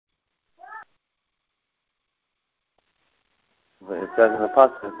it says in the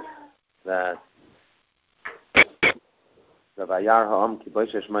pasuk that the Vayar Ha'am Ki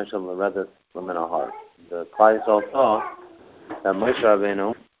Boishesh Moshe L'Redet L'Min HaHar. The Klal Yisrael saw that Moshe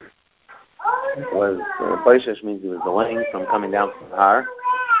Rabbeinu was Boishesh means he was delaying from coming down from the Har.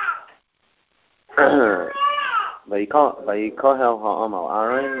 Vayikohel Ha'am Al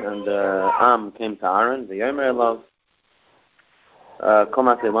Aaron, and the Am came to Aaron. The Yomer Elav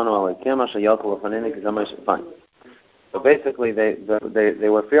Komat Elanu Alekim Asher Yalkul L'Faneni K'Zeh Moshe. Fine. So basically, they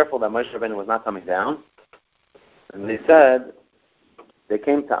were fearful that Moshe Rabbeinu was not coming down, and they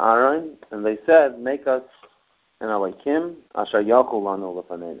came to Aaron and they said, "Make us an Alekim Asher Yalkul Lanu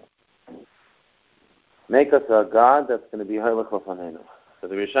L'Faneni. Make us a God that's going to be Heilig L'Fanenu." So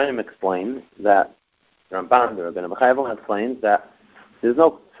the Rishonim explain that the Ramban, the Rabbeinu B'Chai explains that there's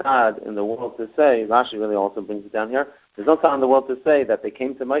no tzad in the world to say. Rashi really also brings it down here. There's no tzad in the world to say that they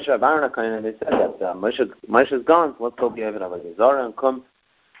came to Moshe Aaron and they said that Moshe's gone, so let's go be Eved Avodah Zarah and come.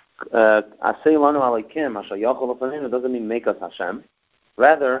 Asay lanu alekim asher yachol l'fanenu doesn't mean make us Hashem.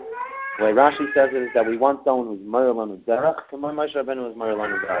 Rather, the way Rashi says it is that we want someone who's Meir lanu derech, and Moshe Rabbeinu was Meir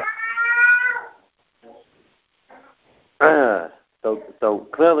lanu derech. So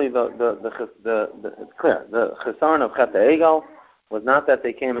clearly, it's clear. The chesaron of Chet HaEgel was not that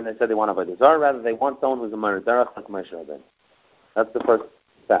they came and they said they want Avodah Zarah. Rather, they want someone who's a Meir derech like Moshe Rabbeinu. That's the first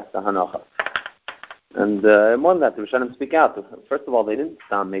fact, the hanacha. And more than that, the Rishonim speak out. First of all, they didn't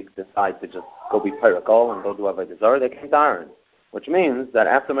decide to just go be Pirikol and go do Avodah Zarah. They came to Aaron, which means that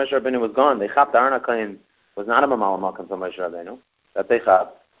after Moshe Rabbeinu was gone, they chapped Aaron HaKohen was not a Mamal Malkim for Moshe Rabbeinu, that they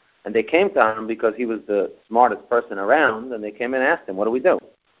chapped. And they came to Aaron because he was the smartest person around, and they came and asked him, what do we do?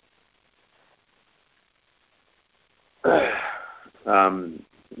 And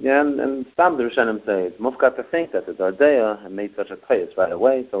some of the Rishonim say it's mufkat to think that the Dardeya had made such a tayus right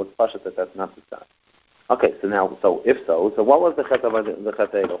away, so it's pashut that that's not the start. Okay, so what was the Chet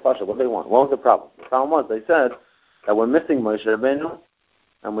HaEgel? What did they want? What was the problem? The problem was they said that we're missing Moshe Rabbeinu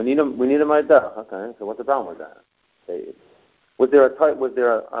and we need a Ma'adah. Okay, so what's the problem with that? Was there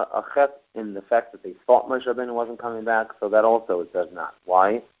a Chet in the fact that they thought Moshe Rabbeinu wasn't coming back? So that also it says not.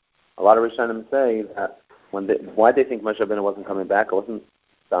 Why? A lot of Rishonim say that why they think Moshe Rabbeinu wasn't coming back, it wasn't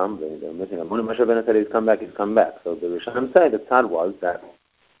some, they were missing a Moshe Rabbeinu said he's come back. So the Rishonim say the tzad was that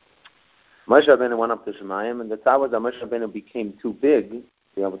Moshe Rabbeinu went up to Shemayim, and the tzad was that Moshe Rabbeinu became too big to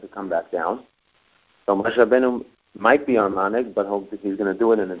be able to come back down. So Moshe Rabbeinu might be our manig, but he's going to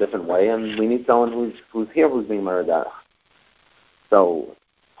do it in a different way, and we need someone who's here who's being Maradah. So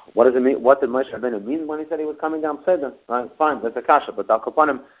what does it mean? What did Moshe Rabbeinu mean when he said he was coming down? Right, fine, that's a kasha, but Al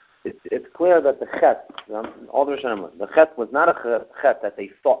Kapanim, it's clear that the chet, all the Rishonim, the chet was not a chet that they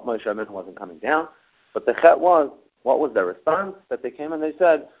thought Moshe Rabbeinu wasn't coming down, but the chet was, what was their response? That they came and they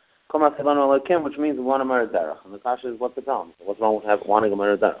said, Kom Asilanu Alekim, which means we want a Meir Derech. And the kasha is, what's the problem? So what's wrong with wanting a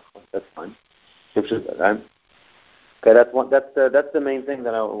Meir Derech? That's fine. Right? Okay, that's the main thing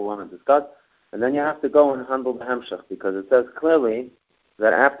that I want to discuss. And then you have to go and handle the Hemshech, because it says clearly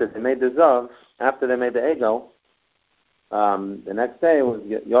that after they made the Zav, after they made the Egel, the next day was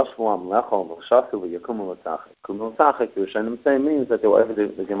Yoshvuam Lechol V'Shasu V'Yakumu L'Tzachik. Kumu L'Tzachik, the Rishonim say, means that they were able to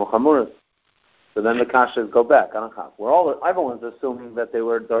Gimel Chamuris. So then the Kashas go back. Everyone's assuming that they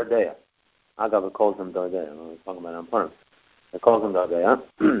were Dardeya. Agav, it calls them Dardeya. We're talking about Ampurim. It calls them Dardeya.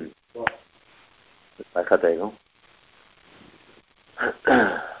 By Chet HaEgel.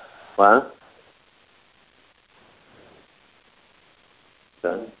 What?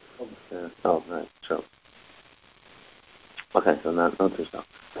 Oh, right, sure. Okay, so no too stuff.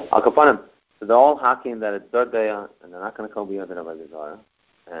 Al Kapanim, so they're all hacking that it's Dardeya, and they're not going to call B'Yavin Avodah Zarah.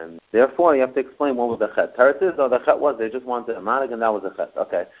 And therefore, you have to explain what was the chet. Teretz is, the chet was, they just wanted a manig, and that was the chet.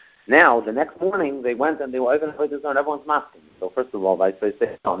 Okay. Now, the next morning, they went and they were even Avodah Zarah, and everyone's masking. So first of all, they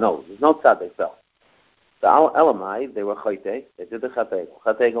say, no, there's no tzad, they fell. The Elamai, they were chayte, they did the Chet HaEgel.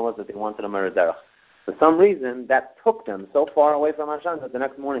 Chet HaEgel was that they wanted a Meir Derech. For some reason, that took them so far away from Hashem that the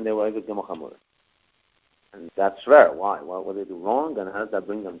next morning they were able to Gimel Chamuris. And that's rare. Why? What would they do wrong? And how does that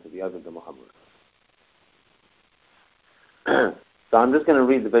bring them to be able to Gimel Chamuris? So I'm just going to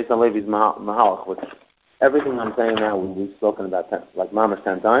read the Beis HaLevi's Mahalach, which everything I'm saying now we've spoken about like Mamash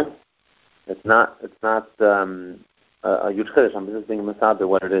 10 times. It's not a huge chiddush. I'm just being masaber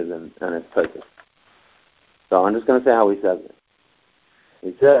what it is and its purpose. So I'm just going to say how he says it.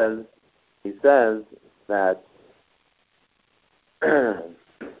 He says that and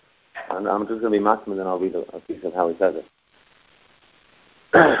I'm just going to be maximum, then I'll read a piece of how he says it.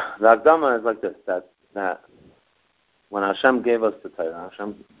 The Akdama is like this, that when Hashem gave us the Torah,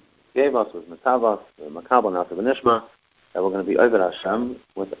 Hashem gave us with Metavos, Makabel, Nasa V'Nishma, that we're going to be over Hashem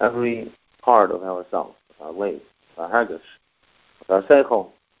with every part of ourselves, with our ways, with our Hagish. our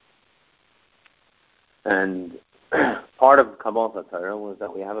seichel. And part of Kabbalah Torah was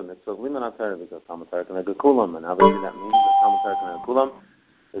that we have a mitzvah of Liman Torah because Talmud Torah can kulam, and obviously that means that Talmud Torah can kulam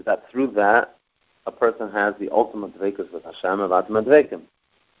is that through that a person has the ultimate dveikus with Hashem and ultimate dveikim.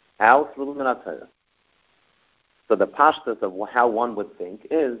 How? Through Liman Torah. So the pashtus of how one would think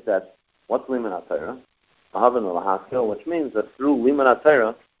is that what's Liman Torah? Ahavin L'Haskil, which means that through Liman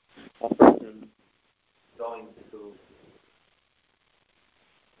Torah a person is going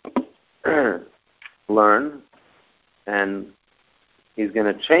to learn, and he's going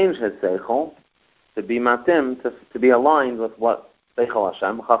to change his seichel to be matim, to be aligned with what seichel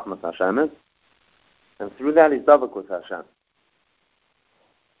Hashem, chachmas Hashem is, and through that he's davuk with Hashem.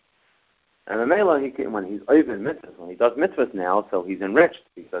 And the Mela, when he's over mitzvahs, when he does mitzvahs now, so he's enriched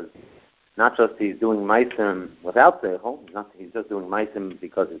because not just he's doing maisim without seichel, he's just doing maisim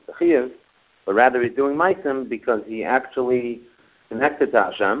because it's a chiyuv, but rather he's doing maisim because he actually connected to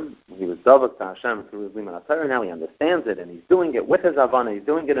Hashem. He was davuk to Hashem through his Liman HaTorah. Now he understands it, and he's doing it with his Havana. He's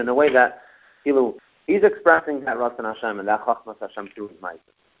doing it in a way that he's expressing that Ratzon Hashem and that Chachmas Hashem through his maisim.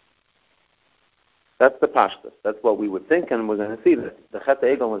 That's the pashtus. That's what we would think, and we're going to see that the Chet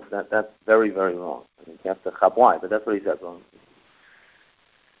Egel is that's very, very wrong. I mean, you have to chab why, but that's what he says wrong.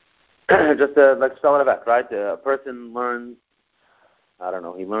 Just like spell it back, right? A person learns, I don't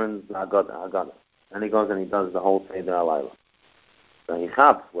know, he learns Haggadah, and he goes and he does the whole Seder Alayla. So he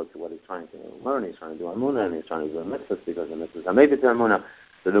chabs what he's trying to learn. He's trying to do Amunah, and he's trying to do mitzvahs because the mitzvahs are made to Amunah.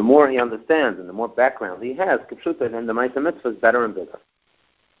 So the more he understands and the more background he has, Kipshuta, then the Ma'aseh mitzvah is better and bigger.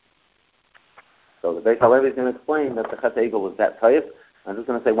 So the Beis HaLevi is going to explain that the Chet Egel was that type. I'm just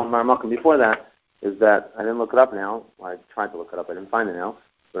going to say one more makom before that, is that, I didn't look it up now, I tried to look it up, I didn't find it now,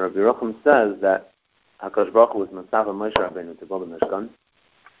 but Rabbi Yerucham says that HaKadosh Baruch Hu was Masav Moshe Rabbeinu to build a Mishkan,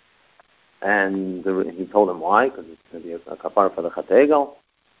 and he told him why, because it's going to be a kapara for the Chet Egel,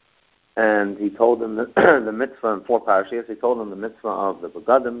 and he told him the mitzvah in 4 parashiyos. He told him the mitzvah of the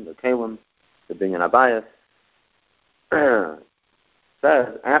Begadim, the Kalim, the Binyan Abayas.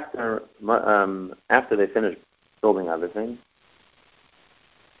 Says after they finished building everything,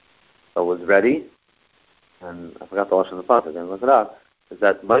 so it was ready, and I forgot the lashon of the pasuk. I didn't look it up. Is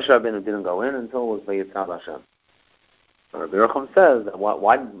that Moshe Rabbeinu didn't go in until it was Vayitzchav Hashem. Rabbi Yerucham says that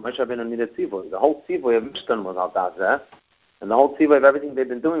why Moshe Rabbeinu needed tzivui? The whole tzivui of Mishkan was al dazeh, and the whole tzivui of everything they've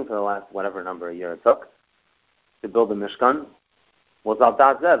been doing for the last whatever number of years it took to build the Mishkan was al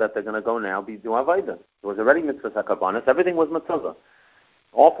dazeh, that they're going to go now be do avodah. There was already mitzvah hakabanis. Everything was mitzvah.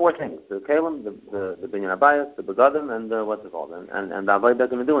 All 4 things: the kalim, the binyan abayas, the begadim, and what's it called, and the avodah they're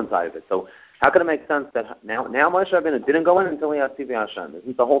going to do inside of it. So how can it make sense that now Moshe Rabbeinu didn't go in until he had tzivui Hashem?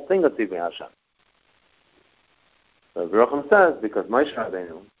 Isn't the whole thing of tzivui Hashem? So Yerucham says because Moshe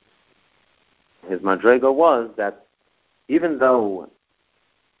Rabbeinu, his madrega was that even though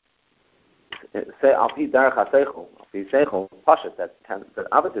say al pi derech haseichel, al pi seichel pashat, that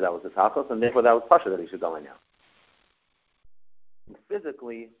obviously that was the tachos, and therefore that was pashat that he should go in now.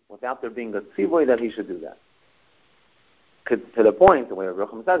 Physically, without there being a tzivui that he should do that. To the point, the way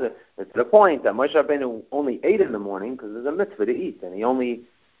Yerucham says it, it's to the point that Moshe Rabbeinu only ate in the morning because there's a mitzvah to eat, and he only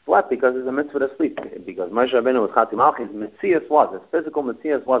slept because there's a mitzvah to sleep. Because Moshe Rabbeinu was Chatim Alchi, his mitzias was, his physical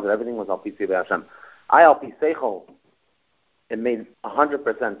mitzias was that everything was al pi tzivui Hashem. Al pi seichel, it made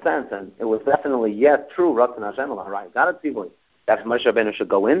 100% sense, and it was definitely true. Ratzon Hashem, right? Got a tzivui that Moshe Rabbeinu should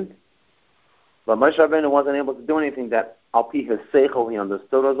go in, but Moshe Rabbeinu wasn't able to do anything that al pi his seichel he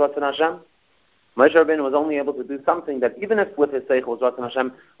understood was Ratzon Hashem. Moshe Rabbeinu was only able to do something that even if with his seichel was Ratzon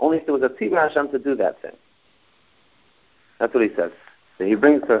Hashem, only if there was a tzivui Hashem to do that thing. That's what he says. So he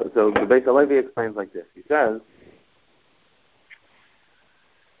brings so the Beis HaLevi explains like this. He says,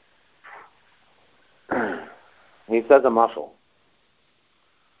 a mashal.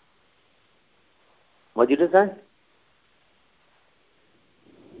 What did you just say?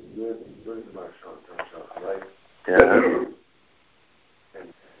 Yeah.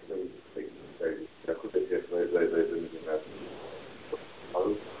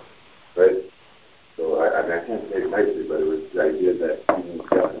 Right? So I can't say it nicely, but it was the idea that even that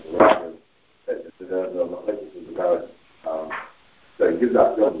the is about that it gives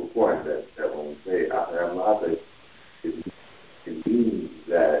ourselves beforehand that when we say Acharam it means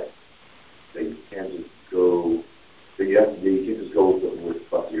that you can't just go you can't just go with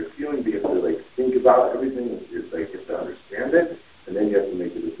what you're feeling, but you have to think about everything, you have to understand it, and then you have to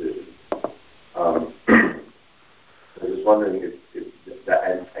make a decision. I was just wondering if that,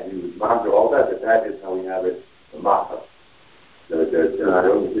 and you would monitor all that is how we have it, the Mata. I don't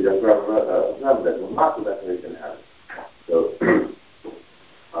think that's the Mata, that's how you can have it. So,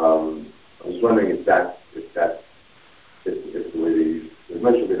 I was wondering if the way they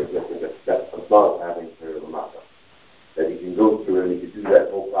Moshe Rabbeinu that's above having Torah Lamata. That he can go through and he can do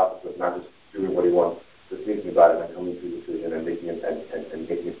that whole process of not just doing what he wants, but thinking about it and coming to a decision and making it and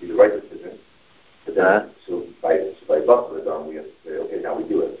making it be the right decision. But then, so by Basra Adam, we have to say, okay, now we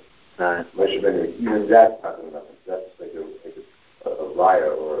do it. Moshe Rabbeinu, even that's not enough. That's like a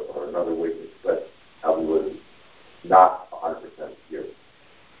raya or another way to express how we was not 100% here.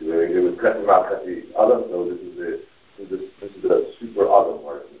 It was Ketem Chati Adam, so this is the super Adam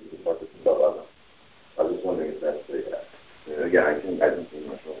part. This is the part that's above Adam. I was just wondering if that's again, I can see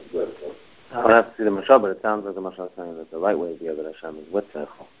myself good. So. I'll have to see the Mashal, but it sounds like the Mashal is saying that the right way of the Yavad Hashem is with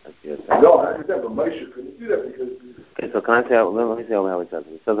Seichel. No, I understand, but Moshe couldn't do that because... Okay, so can I say, let me see how he says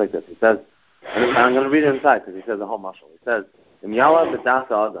it. He says like this. He says, and I'm going to read it inside because he says the whole Mashal. He says, Im Yala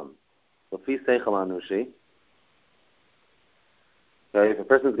B'dasa Adam, L'fi Seichel Anushi. Okay, if a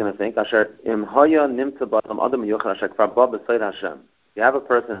person is going to think, Asher Im Haya Nimtza B'Adam Adam Yochel Asher Kvar Ba B'Seid Hashem. You have a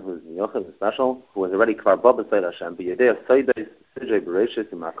person who's Yochel, who's special, who is already Kvar Ba B'Seid Hashem, B'Yedei Seidei Sijay Bereshis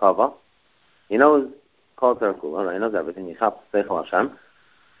Imarkava. He knows Kol Torah Kula, he knows everything. He chaps Seichel Hashem.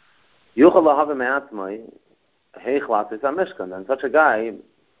 Yuchel Lahave Me'atzmai Heich Latzis HaMishkan. And such a guy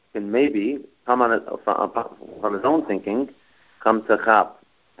can maybe come on from his own thinking, come to chap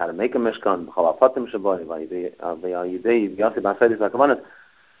how to make a Mishkan. B'Chol Afatim Shaboy V'Yidei Yasi B'Asedis HaKavanas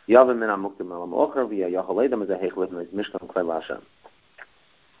Yavim Min HaMuktim Elam Ocher V'Ya Yochel Edom Is a Heich Latzis Mishkan Klei Hashem.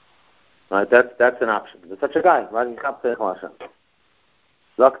 Right, that's an option. There's such a guy, right? He chaps Seichel Hashem.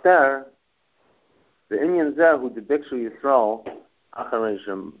 Look there. The Inyan Zeh who depicts Yisrael Acharei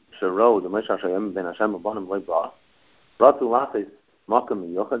Shero the Moshe Hashem Ben Hashem Abanim Loi Ba Ratu Lasis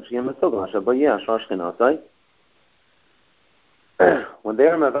Makam Yochad Shiyam Mesogam Asher Bayeh Ashar Shchinasai. When they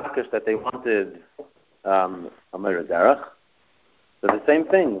were mevakish that they wanted a Meir Derech, so the same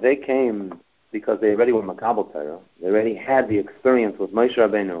thing. They came because they already were Makabel Torah. They already had the experience with Moshe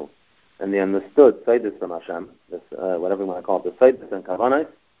Rabbeinu, and they understood Seidus from Hashem, this whatever you want to call it, the Seidus and Kavanais.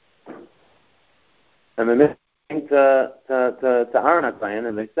 And they came to Aaron HaKohen,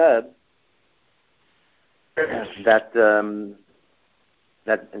 and they said that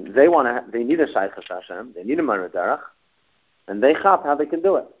they need a Shaychus Hashem, they need a Meir Derech, and they chap how they can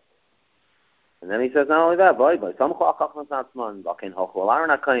do it. And then he says not only that, boy, Samchu Achachmas Atzman, Bakin Hochul Aaron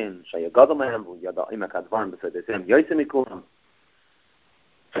HaKohen, Shayagadol Mehem, Yada Imek Advarim B'Sei Desem, Yoysim Mikulam.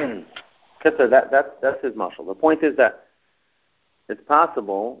 That's his mashal. The point is that it's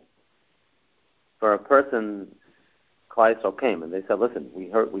possible for a person, Klai Yisrael came and they said, listen, we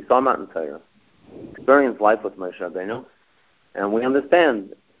saw Matan Torah, experienced life with Moshe Rabbeinu, and we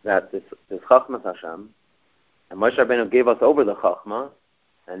understand that this Chachmas Hashem, and Moshe Rabbeinu gave us over the Chachma,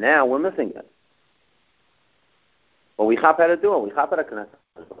 and now we're missing it. Well, we chap how to do it. We chap how to connect.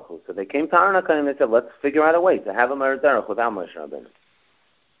 So they came to Aaron HaKohen and they said, let's figure out a way to have a Meir Derech without Moshe Rabbeinu.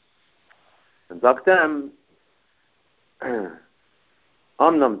 And Zaktem,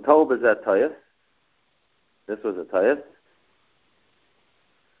 Omnam Tov is at Toyas. This was a Toyas.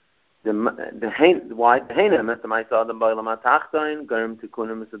 Why? The Hanem, as the Maisa Adam Ba'olam HaTachtoin, Gerim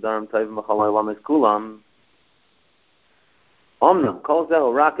Tikunim Misadarim Tovim B'Chalai Lames Kulam. Omnam, Kol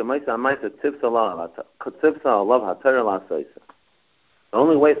Zehu Rak, Maisa Maisa Tzivsa Alav HaTorah L'Asoisa. The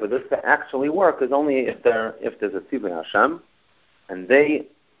only way for this to actually work is only if there's a Tzivah Hashem, and they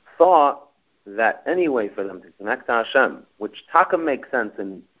thought that any way for them to connect to Hashem, which Taka makes sense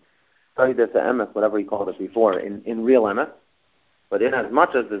in Toides Emes, whatever he called it before, in real Emes, but in as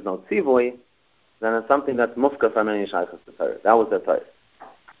much as there's no Tzivui, then it's something that's Mufka from any Shaychus to Torah. That was their Torah.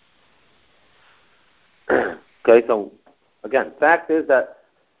 Okay, so again, fact is that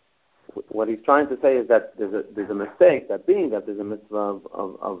what he's trying to say is that there's a mistake, that being that there's a mitzvah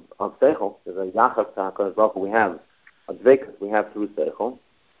of Seichel, there's a Yachas to HaKadosh Baruch Hu, we have a Dveikus, we have through Seichel.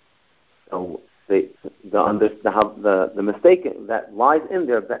 So the mistake that lies in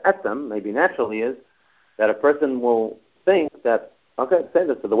there, the etzem, maybe naturally, is that a person will think that, okay, say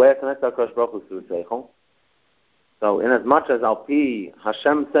this, so the way I connect to HaKadosh Baruch Hu is through Seichel. So in as much as I'll be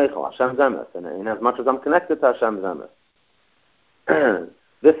Hashem Seichel, Hashem Zemes, and in as much as I'm connected to Hashem Zemes,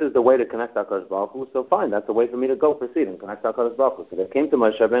 this is the way to connect to HaKadosh Baruch Hu, so fine, that's the way for me to go proceed and connect to HaKadosh Baruch Hu. So they came to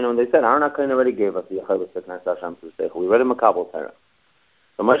Moshe Rabbeinu and they said, Aaron HaKohen already gave us the Yechayvus to connect to Hashem through Seichel. We read in Makabel Torah.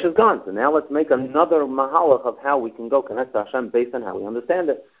 So Moshe is gone. So now let's make another mahalach of how we can go connect to Hashem based on how we understand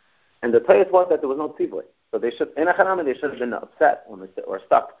it. And the Torah was that there was no tzivui. So they should have been upset or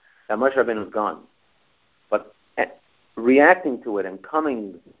stuck that Moshe Rabbeinu was gone. But reacting to it and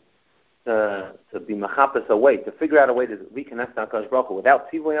coming to be machapes a way, to figure out a way to reconnect to HaKadosh Baruch Hu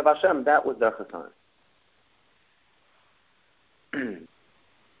without tzivui of Hashem, that was their chassan.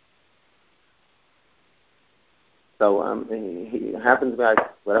 So he happens to be,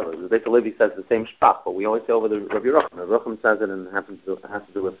 whatever, the Beit Levi says the same shpach, but we always say over the Rabbi Yerucham. Rabbi Yerucham says it and it has to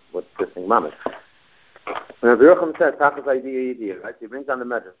do with this thing, Mamish. When Rabbi Yerucham says, Tachas idea, right? He brings on the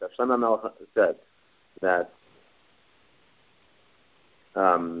medrash that Shlomo Melech said that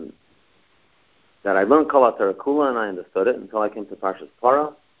I learned Kol HaTorah Kula and I understood it until I came to Parshas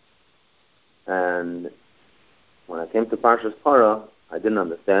Parah. And when I came to Parshas Parah, I didn't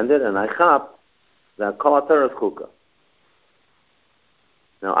understand it, and I chap that Kol HaTorah is Chukah.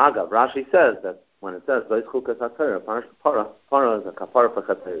 Now, Agav, Rashi says that when it says Vayis Chukas HaTorah, Parah is a kapara for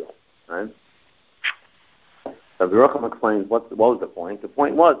Chatayah, right? Rabbi Yerucham explains what was the point. The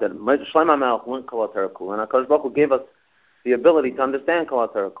point was that Shlomo Melech learned Kol HaTorah Kula, and HaKadosh Baruch Hu gave us the ability to understand Kol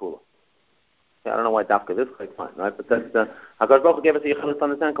HaTorah Kula. I don't know why Dafka this is fine, right? But that's HaKadosh Baruch Hu gave us the ability to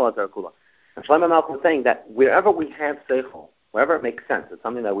understand Kol HaTorah Kula. And Shlomo Melech was saying that wherever we have seichel, wherever it makes sense, it's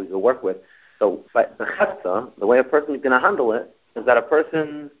something that we can work with. So, but the chesed, the way a person is going to handle it, is that a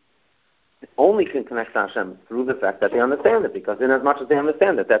person only can connect to Hashem through the fact that they understand it, because in as much as they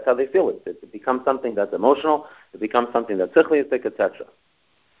understand it, that's how they feel it. It becomes something that's emotional, it becomes something that's sichliistic, etc.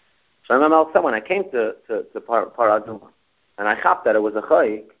 Shlomo Melech said, when I came to Parah Adumah, and I chapped that it was a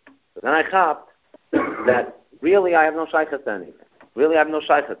chayik, but then I chapped that really I have no shaychus to anything. Really I have no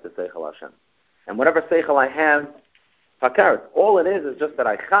shaychus to Seichel Hashem. And whatever Seichel I have, fakar, all it is just that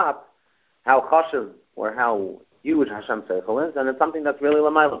I chap how chashiv or how huge Hashem Seichel is, and it's something that's really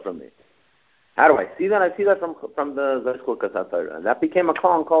l'mayla from me. How do I see that? I see that from the Vayis Chukas HaTorah. And that became a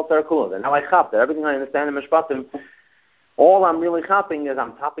call called Torah Kula. And now I chap that everything I understand in Mishpatim, all I'm really chapping is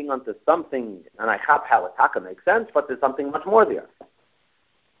I'm tapping onto something, and I chap how a taka makes sense, but there's something much more there.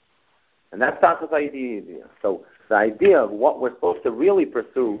 And that's Tachas idea. So the idea of what we're supposed to really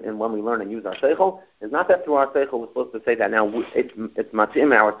pursue in when we learn and use our seichel is not that through our seichel we're supposed to say that now it's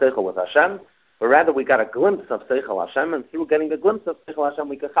matzim our seichel with Hashem, but rather we got a glimpse of seichel Hashem, and through getting the glimpse of seichel Hashem,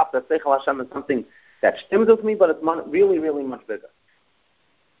 we can chap that seichel Hashem is something that stims with me, but it's really, really much bigger.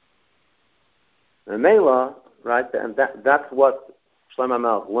 And Mela, right, and that's what Shlomo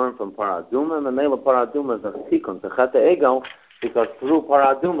Melech learned from Parah Adumah, and the Mela Parah Adumah is a tikkun to chet ego. Because through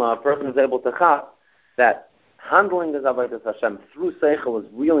Parah Adumah, a person is able to chap that handling his avodas Hashem through seichel is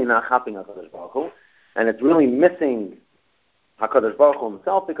really not chapping HaKadosh Baruch Hu, and it's really missing HaKadosh Baruch Hu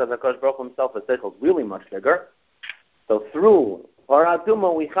himself, because HaKadosh Baruch Hu himself, his seichel is really much bigger. So through Parah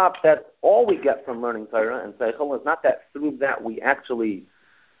Adumah, we chap that all we get from learning Torah and seichel is not that through that we actually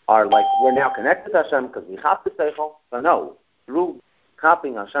are like, we're now connected to Hashem because we chap the seichel. So no, through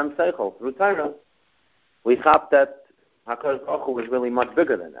chapping Hashem seichel, through Torah, we chap that HaKadosh Baruch Hu is really much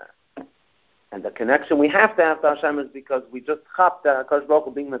bigger than that. And the connection we have to Hashem is because we just chap that HaKadosh Baruch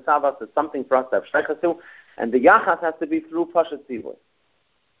Hu being Mitzavah is something for us to have shaychus to, and the yachas has to be through Pashat Tzivui.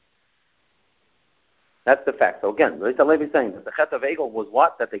 That's the fact. So again, Rita Levi is saying that the Chet of Egel was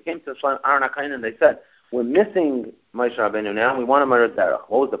what? That they came to Aaron HaKohen and they said, we're missing Moshe Rabbeinu now, and we want to murder Derech.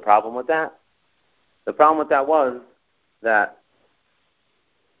 What was the problem with that? The problem with that was that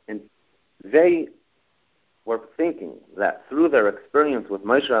they were thinking that through their experience with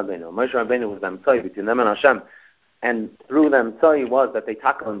Moshe Rabbeinu was the Emtzai between them and Hashem, and through the Emtzai was that they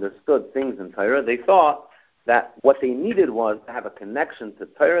understood things in Torah. They thought that what they needed was to have a connection to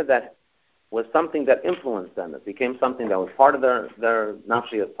Torah that was something that influenced them. It became something that was part of their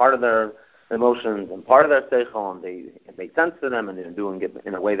nafshi, as part of their emotions and part of their seichel, and it made sense to them, and they were doing it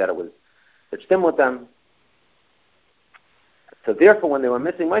in a way that it stim with them. So therefore, when they were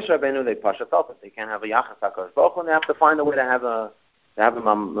missing Moshe Rabbeinu, they pasha felt that they can't have a yachas HaKadosh Baruch Hu, and they have to find a way to have a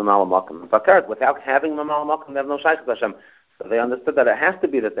mamal makom. Fakert, without having mamal makom, they have no shaychus Hashem. So they understood that it has to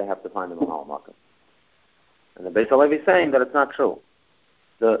be that they have to find a mamal makom. And the Beis Halevi is saying that it's not true.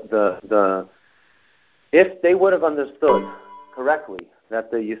 If they would have understood correctly that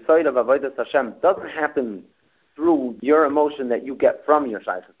the yisoid of avodas Hashem doesn't happen through your emotion that you get from your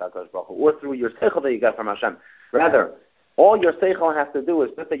shaychus HaKadosh Baruch Hu, or through your seichel that you get from Hashem, rather, all your seichel has to do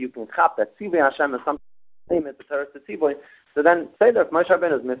is just that you can chap that tzivui Hashem is something it's a terrorist tzivui. So then say that if Moshe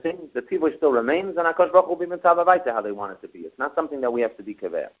Rabbeinu is missing, the tzivui still remains, and HaKadosh Baruch Hu will be mitzvah vayta how they want it to be. It's not something that we have to be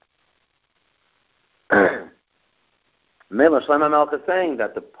kaveh. Mela Shlomo Melech is saying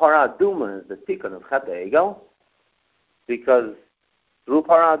that the Parah Adumah is the tikkun of Chet HaEgel, because through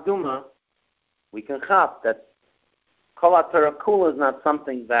Parah Adumah we can chap that Kol HaTorah Kula is not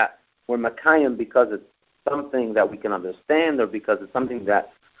something that we're makayim because it's something that we can understand, or because it's something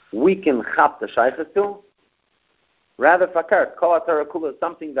that we can chap the shaychus to. Rather, fakar, Kol HaTorah Kula is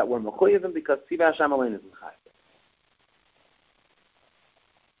something that we're mechuyevim because Tzivui Hashem Aleinu is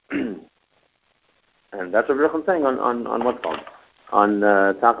mechayev. And that's what we're saying on what's going on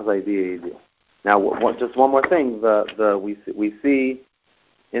Tachas idea. Now, just one more thing. We see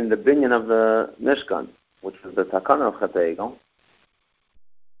in the binyan of the Mishkan, which is the Takana of Chetei Egel,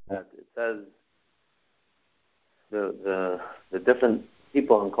 that it says the different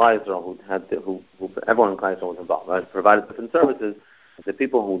people in Klal Yisrael who everyone in Klal Yisrael was involved, right? Provided different services. The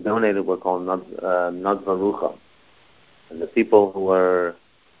people who donated were called Nadva Rucha, and the people who were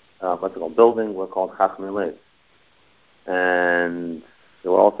building were called Chachmei Lev, and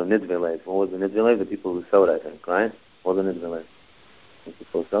there were also Nidvei Lev. What was the Nidvei Lev? The people who sewed, I think, right? What was the Nidvei Lev? The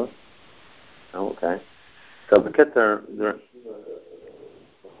people who sewed? Oh, okay. So the Kitzur,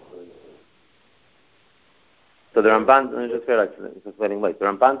 so the Ramban, let me just say that it's just getting late. The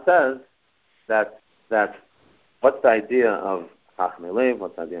Ramban says that what's the idea of Chachmei Lev?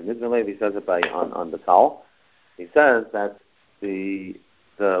 What's the idea of Nidvei Lev? He says it on the towel. He says that the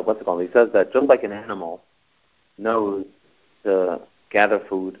what's it called? He says that just like an animal knows to gather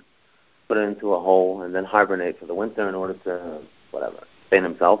food, put it into a hole, and then hibernate for the winter in order to sustain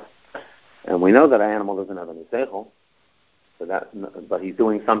himself. And we know that an animal doesn't have any seichel, but he's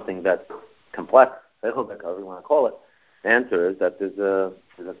doing something that's complex. Seichel, however you want to call it. The answer is that there's a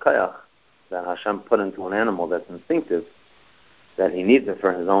kayach that Hashem put into an animal that's instinctive, that he needs it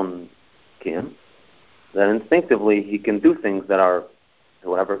for his own kiyum, that instinctively he can do things that are, to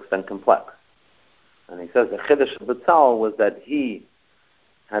whatever extent, complex. And he says the chiddush of the Tzal was that he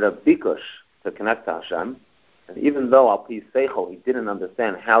had a bikush to connect to Hashem, and even though al pi seichel he didn't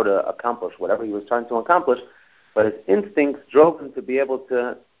understand how to accomplish whatever he was trying to accomplish, but his instincts drove him to be able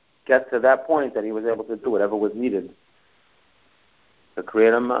to get to that point that he was able to do whatever was needed to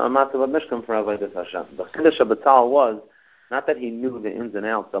create a matzav of mishkan for Avodas Hashem. The chiddush of the Tzal was not that he knew the ins and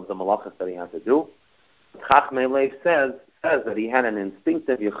outs of the malachas that he had to do. Chachmei Lev says that he had an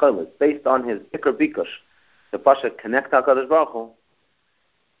instinctive yichulus based on his ikar bikush to pasha connect HaKadosh Baruch Hu.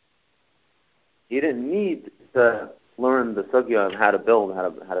 He didn't need to learn the sugya of how to build, how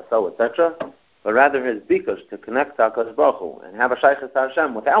to sew, etc., but rather his bikush to connect to HaKadosh Baruch Hu and have a shaychus to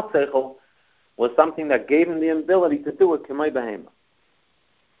Hashem without seichel was something that gave him the ability to do it k'may behema.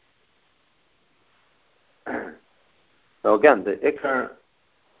 So again, the ikar,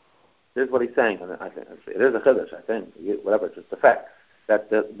 here's what he's saying, and I think it is a chiddush, I think, whatever, it's just the fact that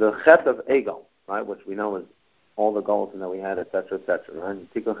the chet of Egel, right, which we know is all the goals that we had, etc.,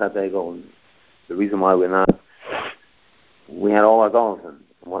 right? Tikkun chet Egel, and the reason why we had all our goals, and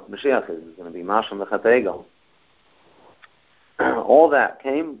what Mashiach is going to be Masham the chet Egel. All that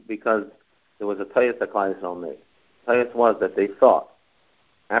came because there was a tayus that Klal Yisrael made. The tayus was that they thought,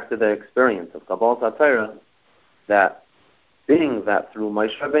 after their experience of Kabbalah HaTorah, that being that through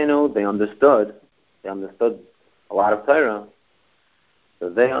Moshe Rabbeinu they understood a lot of Torah, so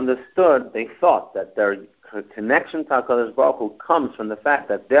they thought that their connection to HaKadosh Baruch Hu comes from the fact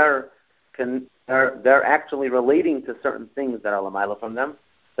that they're actually relating to certain things that are l'mayla from them,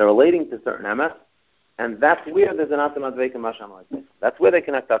 they're relating to certain emes, and that's where there's an atam adveikim masham like. That's where they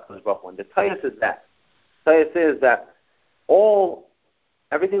connect to HaKadosh Baruch Hu. And the tayus is that. Tayus is that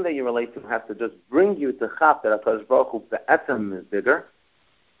everything that you relate to has to just bring you to chap that HaKadosh Baruch Hu be'etzem is bigger.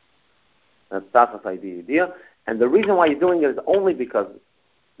 That's tachas idea. And the reason why you're doing it is only because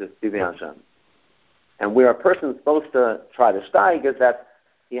this Tzivei Hashem. And where a person's supposed to try to steig is that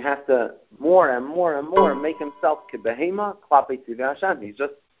he has to more and more and more make himself kebehema klape Tzivei Hashem. He's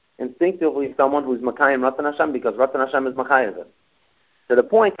just instinctively someone who's Makayim Ratan Hashem because Ratan Hashem is Makayim. To the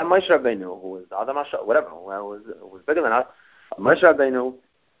point that Moshe Rabbeinu, who was Adam Hashem, whatever, who was bigger than us, Moshe Rabbeinu,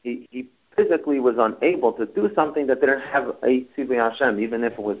 he physically was unable to do something that didn't have a Tzivei Hashem, even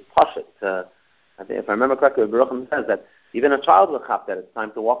if it was pashut. If I remember correctly, Baruch says that even a child will chap that it's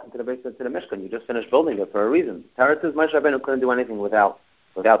time to walk into the basement to the Mishkan. You just finished building it for a reason. Teretz says Moshe Rabbeinu couldn't do anything without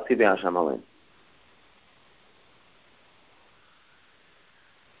Tzivei Hashem alone.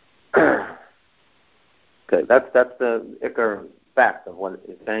 Okay, that's the ikar fact of what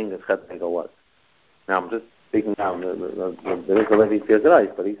it's saying this Chet Egel was. Now I'm just speaking now, there is a Levi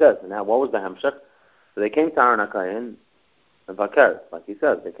Tzir, but he says, now what was the Hamshach? So they came to Aaron HaKohen and Vakeret, like he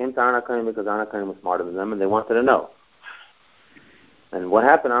says. They came to Aaron HaKohen because Aaron HaKohen was smarter than them and they wanted to know. And what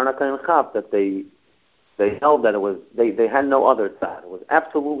happened, Aaron HaKohen chap, that they held that it was, they had no other tzad. It was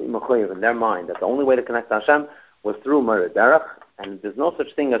absolutely mechuyev in their mind that the only way to connect to Hashem was through Mered Derech, and there's no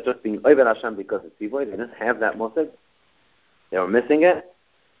such thing as just being over Hashem because it's Tzivoy. They didn't have that motiv. They were missing it,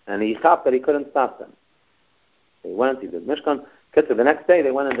 and he thought that he couldn't stop them. They went, he did Mishkan. The next day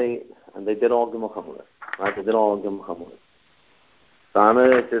they went and they did all Gimel Chamuris. Right? They did all Gimel Chamuris. So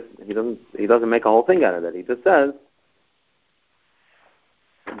Amir, he doesn't make a whole thing out of it. He just says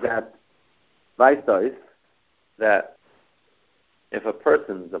that Vaistais, that if a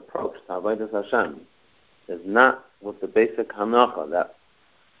person's approach to Avodas Hashem is not with the basic hanacha that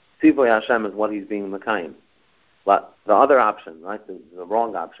Tzivoy Hashem is what he's being Mekayim. But the other option, right, the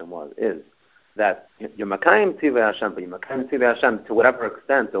wrong option is that you're Mekayim Tzivoy Hashem, but you're Mekayim Tzivoy Hashem to whatever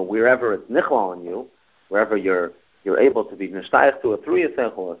extent or wherever it's nichla on you, wherever you're able to be nishtayach to it through your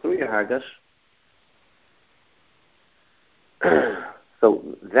seichel or through your hargash. So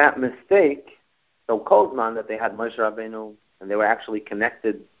that mistake, so Kozman that they had Moshe Rabbeinu and they were actually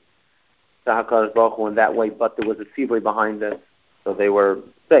connected to HaKadosh Baruch Hu in that way, but there was a tzibur behind it, so they were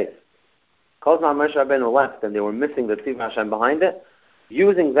safe. Kozman Moshe Rabbeinu left and they were missing the tzibur Hashem behind it.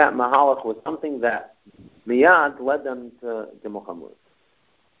 Using that mahalach was something that miyad led them to Muhammad.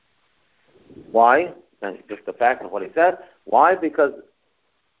 Why? And just the fact of what he said. Why? Because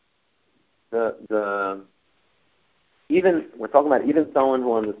even we're talking about even someone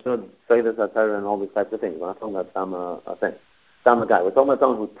who understood Seidas HaTorah and all these types of things. We're not talking about Sama guy. We're talking about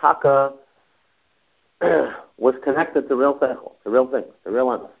someone who taka was connected to real seichel, to real things, to real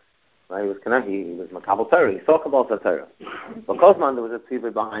emes. Right? He was connected. He was makabel Torah. He saw Kabbalah Torah. But Kozman, there was a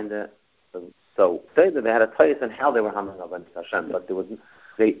tzibur behind it. So say that they had a taste in how they were hammering Avodas Hashem, but there was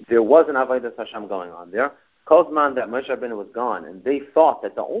an Avodas Hashem going on there. Kozman, that Moshe Rabbeinu was gone, and they thought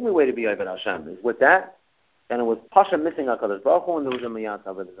that the only way to be Avodas Hashem is with that, and it was Pasha missing HaKadosh Baruch Hu, and there was a miyat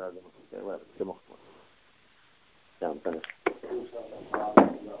Avodas Hashem. Yeah, I'm finished.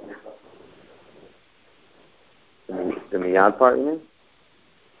 The miyad part, you mean?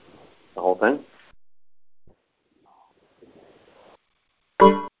 The whole thing?